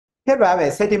Here we have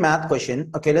a SAT math question.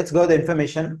 Okay, let's go the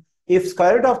information. If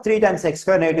square root of 3 times x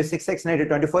square negative 6x negative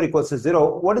 24 equals to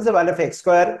 0, what is the value of x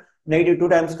square negative 2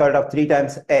 times square root of 3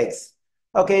 times x?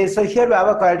 Okay, so here we have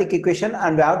a quadratic equation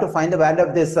and we have to find the value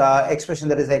of this expression,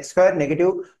 that is x square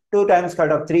negative 2 times square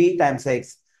root of 3 times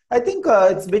x. I think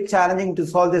it's a bit challenging to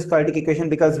solve this quadratic equation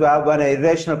because we have one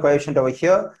irrational coefficient over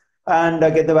here and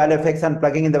get the value of x and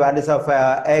plugging in the values of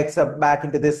x back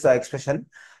into this expression.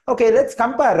 Okay, let's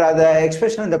compare the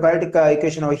expression in the quadratic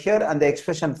equation over here and the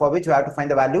expression for which we have to find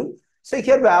the value. So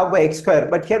here we have x square,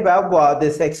 but here we have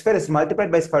this x square is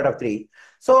multiplied by square root of 3.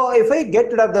 So if I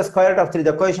get rid of the square root of 3,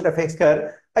 the coefficient of x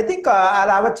square, I think I'll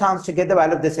have a chance to get the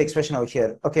value of this expression over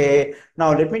here. Okay,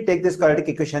 now let me take this quadratic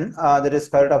equation, that is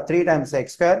square root of 3 times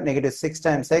x square negative 6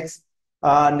 times x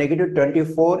negative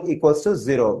 24 equals to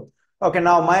 0. Okay,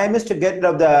 now my aim is to get rid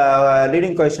of the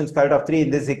leading coefficient square root of 3 in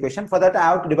this equation. For that, I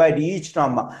have to divide each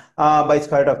term by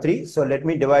square root of 3. So let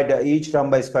me divide each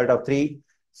term by square root of 3.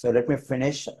 So let me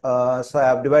finish. So I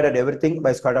have divided everything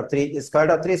by square root of 3. Square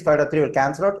root of 3 will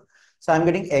cancel out. So I'm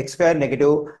getting x square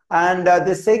negative. And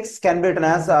this 6 can be written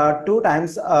as 2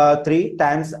 times 3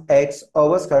 times x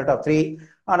over square root of 3.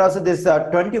 And also this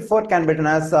 24 can be written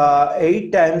as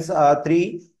 8 times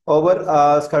 3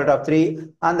 over square root of 3.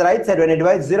 On the right side, when I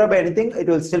divide 0 by anything, it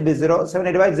will still be 0. So when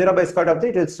I divide 0 by square root of 3,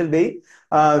 it will still be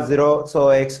 0. So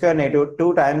x square negative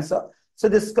 2 times. So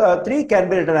this 3 can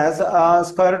be written as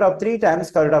square root of 3 times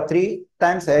square root of 3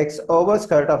 times x over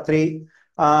square root of 3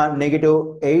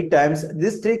 negative 8 times.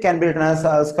 This 3 can be written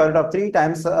as square root of 3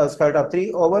 times square root of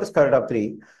 3 over square root of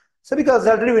 3. So because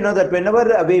already we know that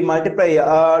whenever we multiply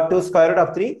to square root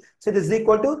of 3, so it is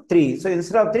equal to 3. So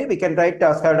instead of 3, we can write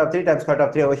square root of 3 times square root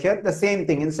of 3 over here. The same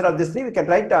thing, instead of this 3, we can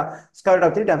write square root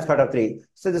of 3 times square root of 3.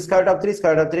 So the square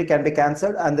root of 3 can be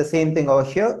cancelled, and the same thing over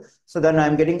here. So then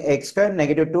I'm getting x square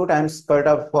negative 2 times square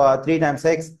root of 3 times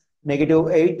x negative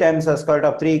 8 times square root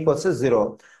of 3 equals to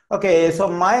 0. Okay, so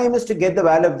my aim is to get the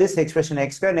value of this expression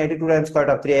x square negative 2 times square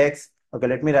root of 3x. Okay,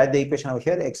 let me write the equation over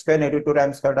here. X square negative 2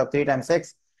 times square root of 3 times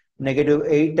x negative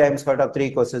 8 times square root of 3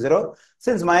 equals to 0.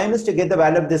 Since my aim is to get the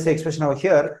value of this expression over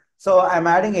here, so I'm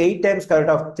adding 8 times square root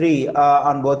of 3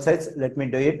 on both sides. Let me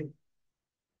do it.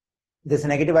 This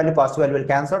negative value, positive value will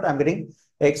cancel out. I'm getting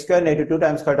x square negative 2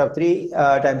 times square root of 3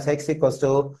 times x equals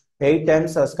to 8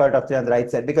 times square root of 3 on the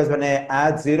right side. Because when I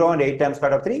add 0 and 8 times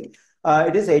square root of 3,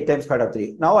 it is 8 times square root of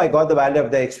 3. Now I got the value of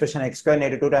the expression x square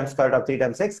negative 2 times square root of 3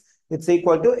 times x. It's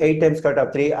equal to 8 times square root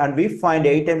of 3, and we find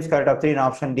 8 times square root of 3 in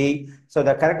option D. So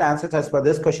the correct answer as per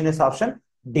this question is option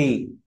D.